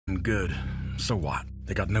good. So what?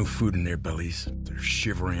 They got no food in their bellies. They're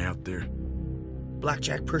shivering out there.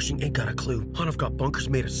 Blackjack Pershing ain't got a clue. Hun've got bunkers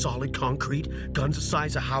made of solid concrete, guns the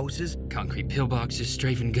size of houses. Concrete pillboxes,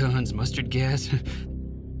 strafing guns, mustard gas.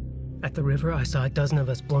 At the river, I saw a dozen of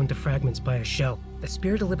us blown to fragments by a shell. The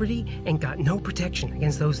Spirit of Liberty ain't got no protection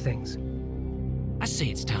against those things. I say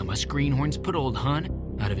it's time us greenhorns put old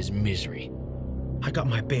Hun out of his misery. I got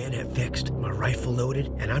my bayonet fixed, my rifle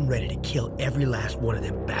loaded, and I'm ready to kill every last one of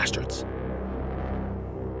them bastards.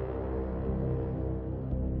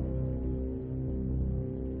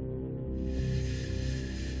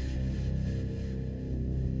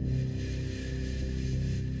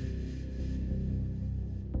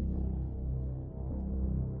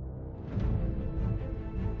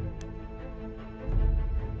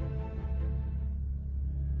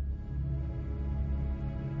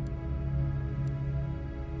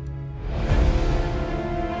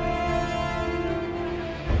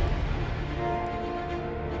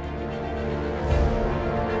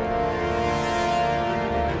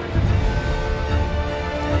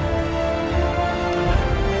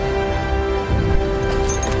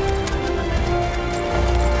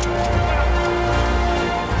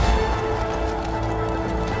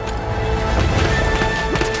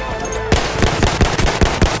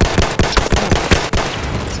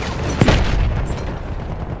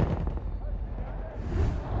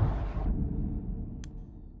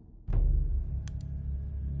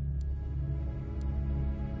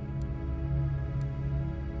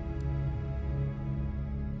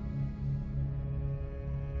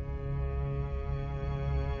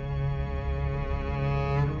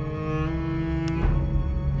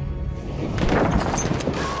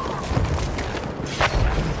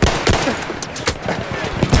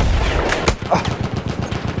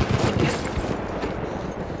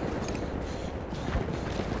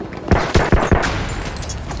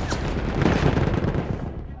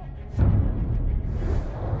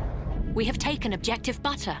 We have taken objective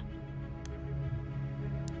butter.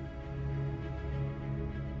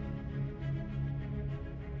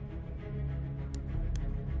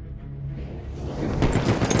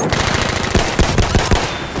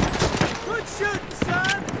 Good shooting,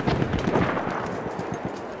 son!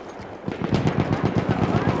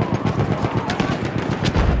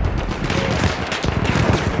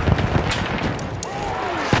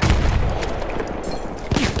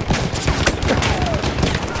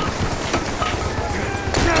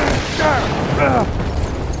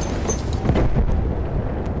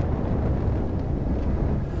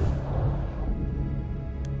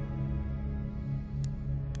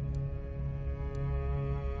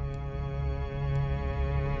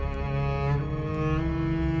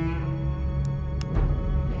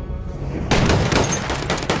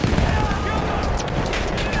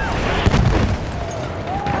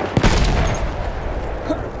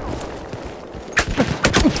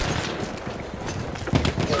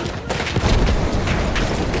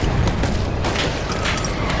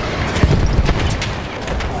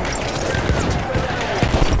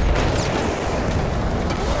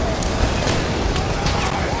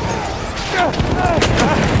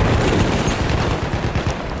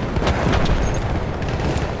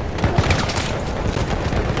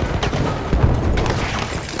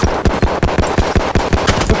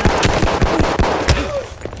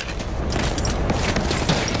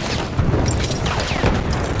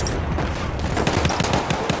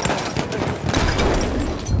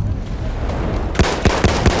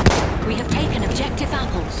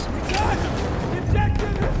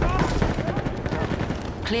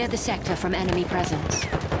 Clear the sector from enemy presence.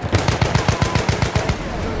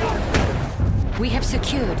 We have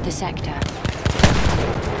secured the sector.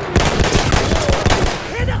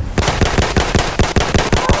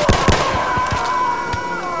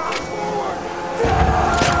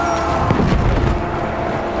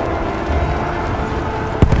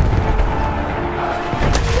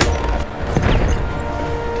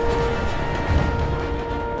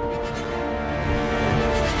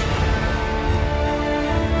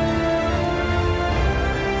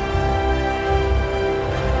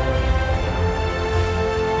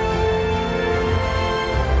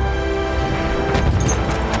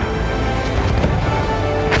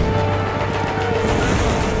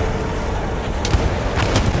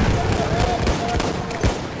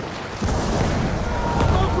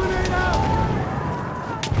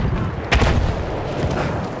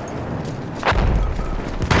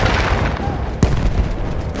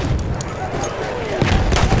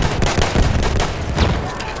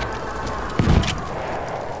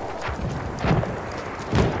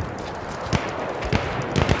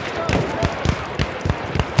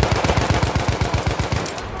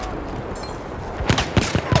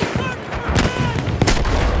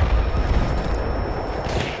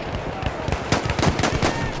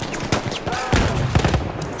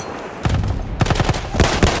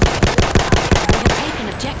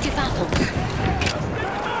 apples.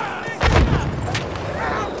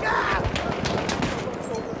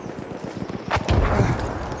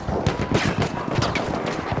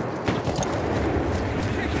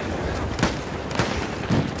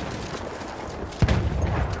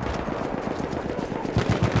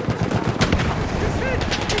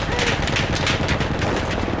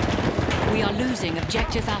 We are losing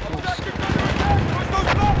objective apples.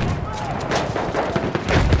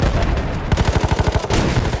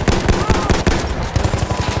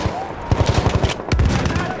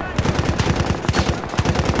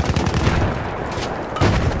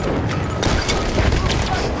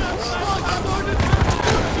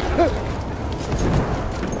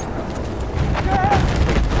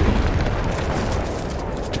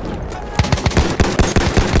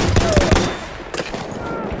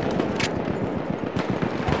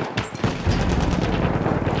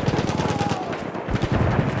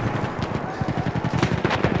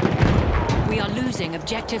 We are losing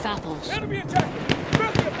objective apples. Enemy attack!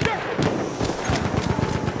 Friendly objective!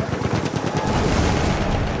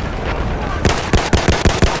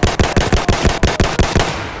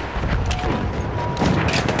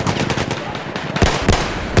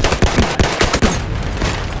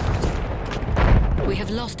 We have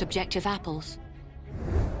lost objective apples.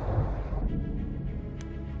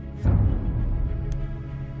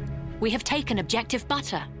 We have taken objective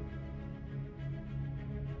butter.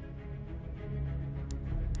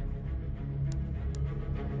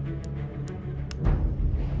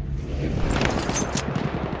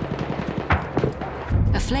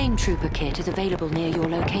 A flame trooper kit is available near your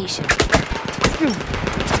location.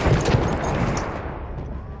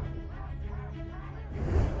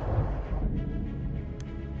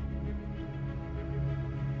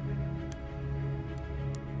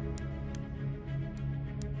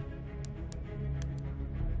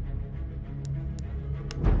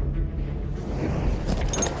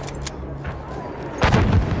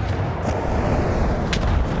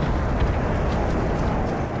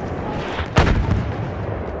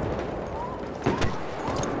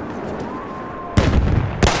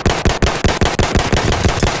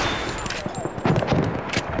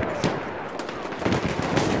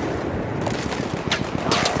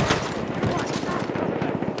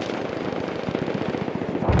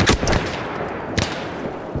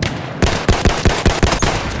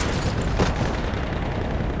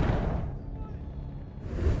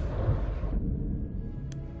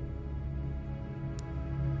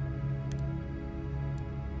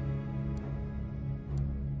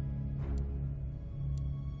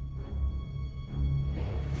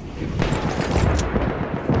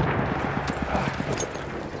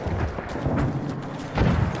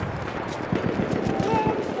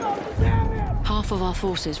 Half of our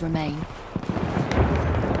forces remain.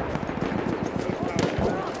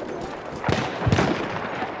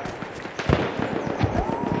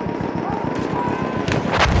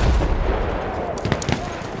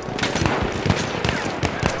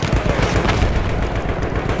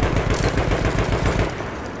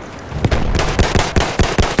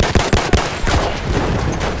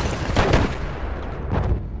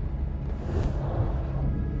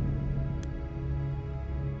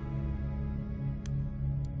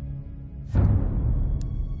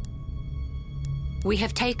 We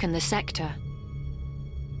have taken the sector.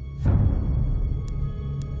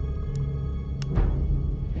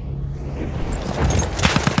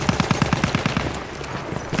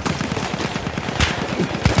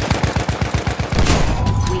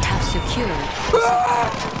 We have secured the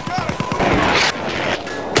sector.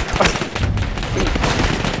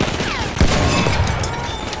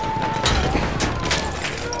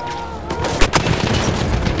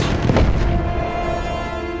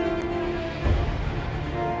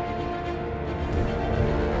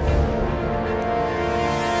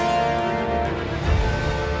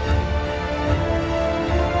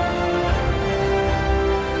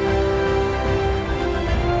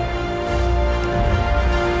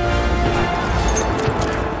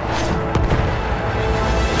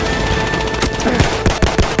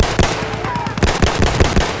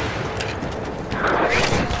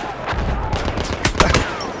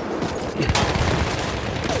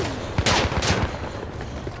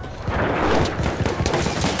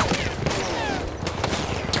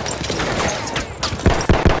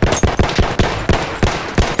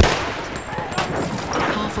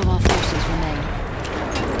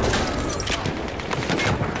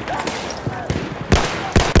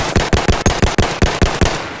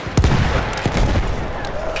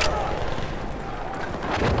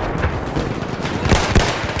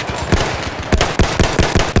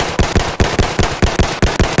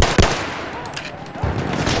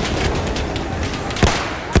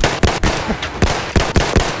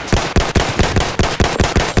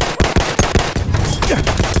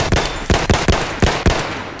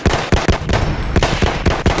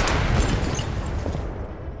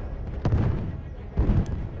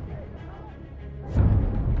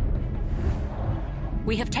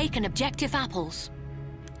 We have taken objective apples.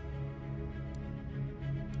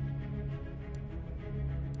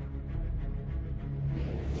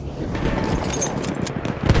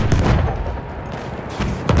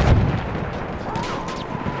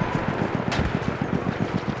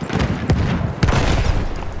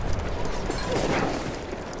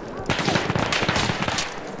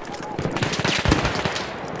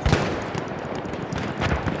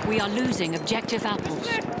 We are losing objective apples.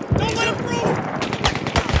 Don't let him through!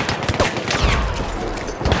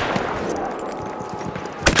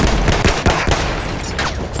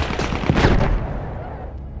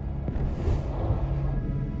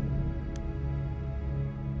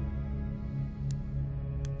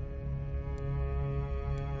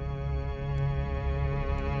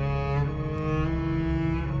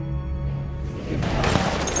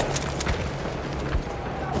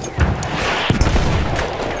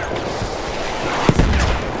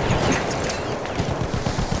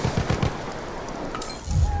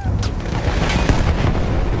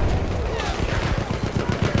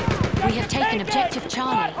 We have taken objective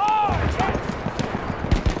Charlie.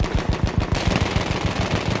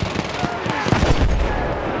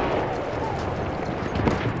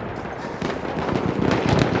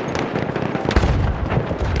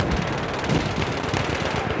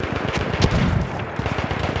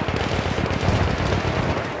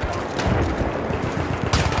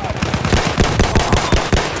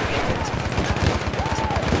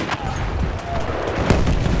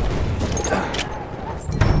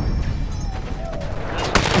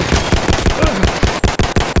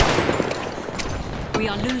 We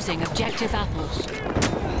are losing objective apples.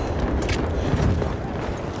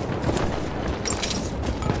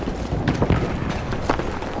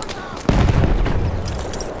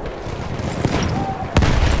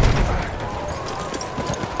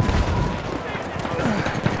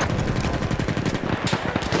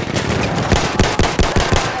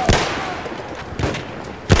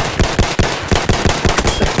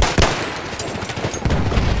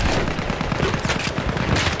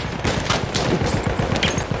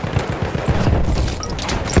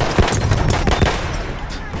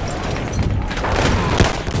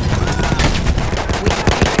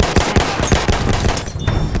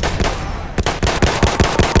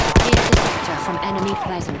 Enemy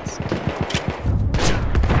presence.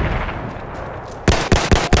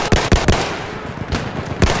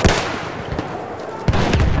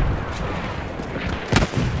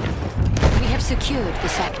 We have secured the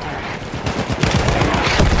sector.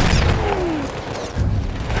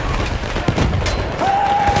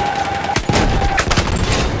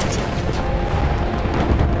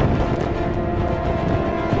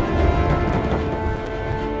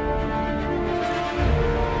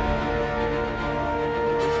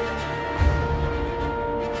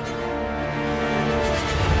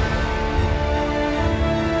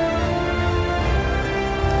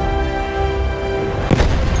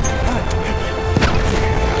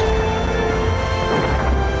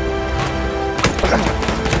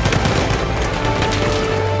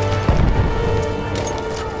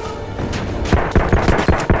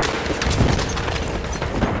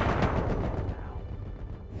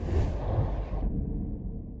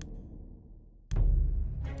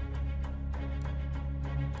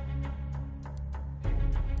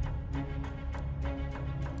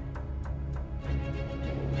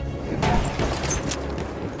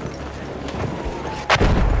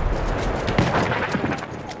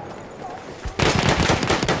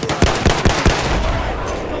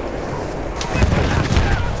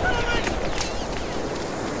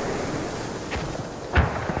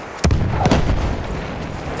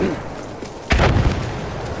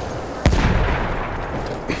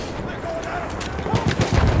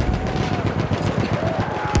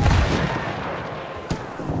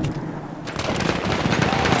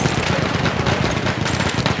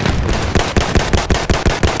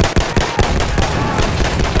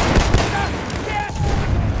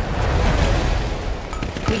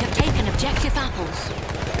 We have taken objective apples.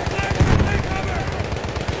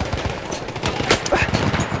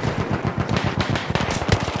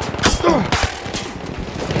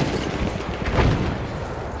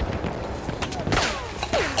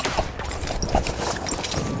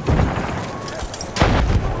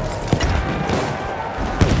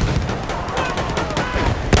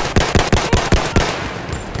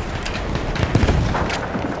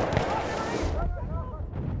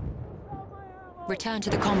 Return to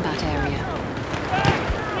the combat area.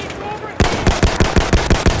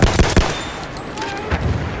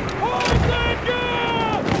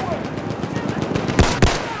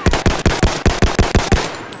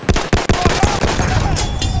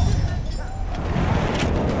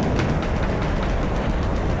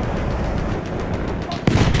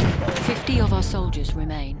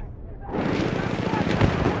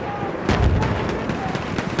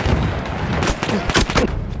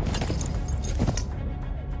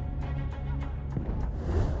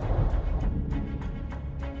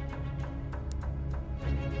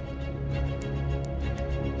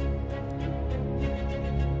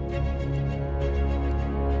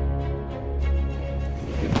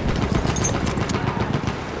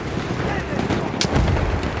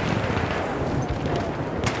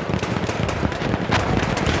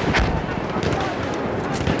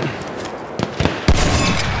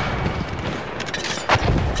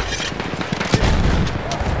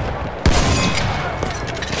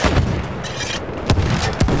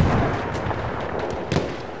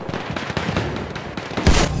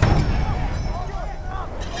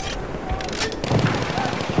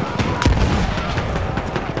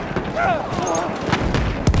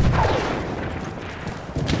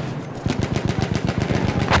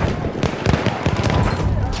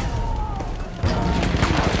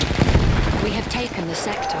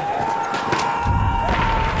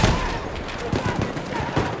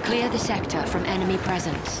 sector from enemy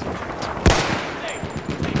presence.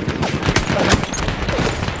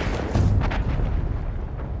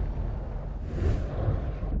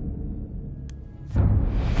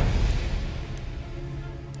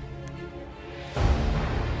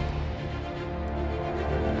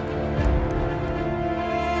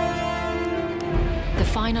 The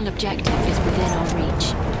final objective is within our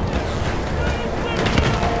reach.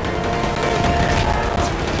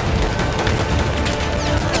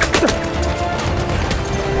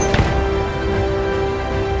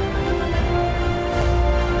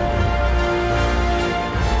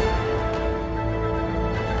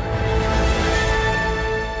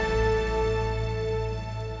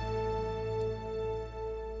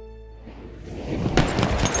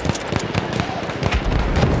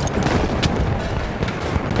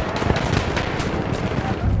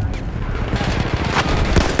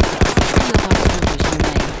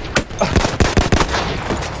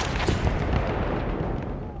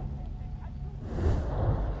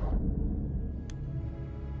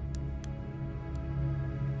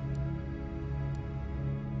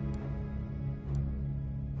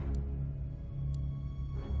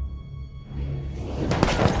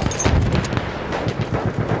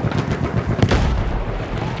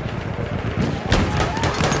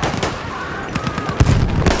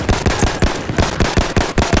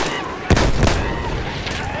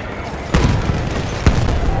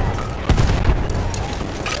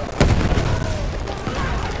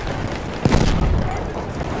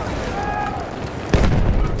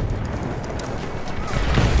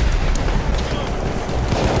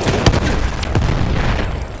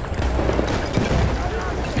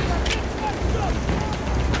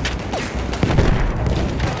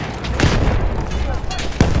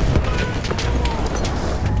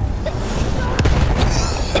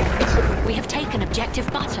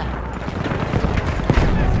 Objective butter.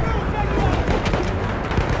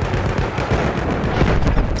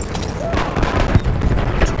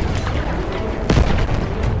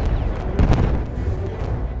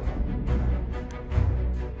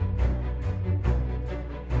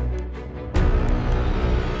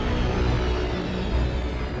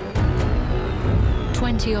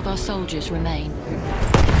 Twenty of our soldiers remain.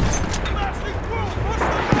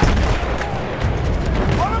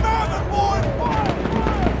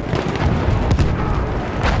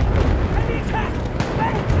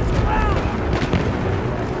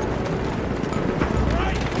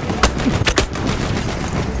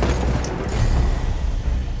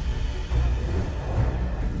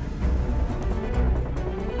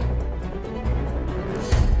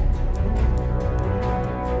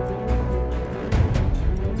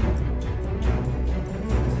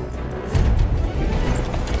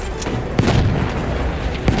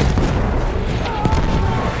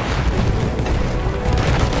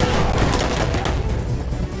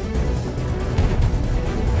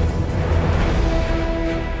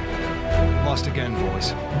 Again,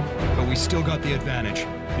 boys. But we still got the advantage.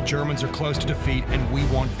 The Germans are close to defeat, and we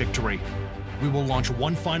want victory. We will launch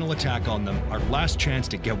one final attack on them, our last chance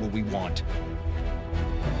to get what we want.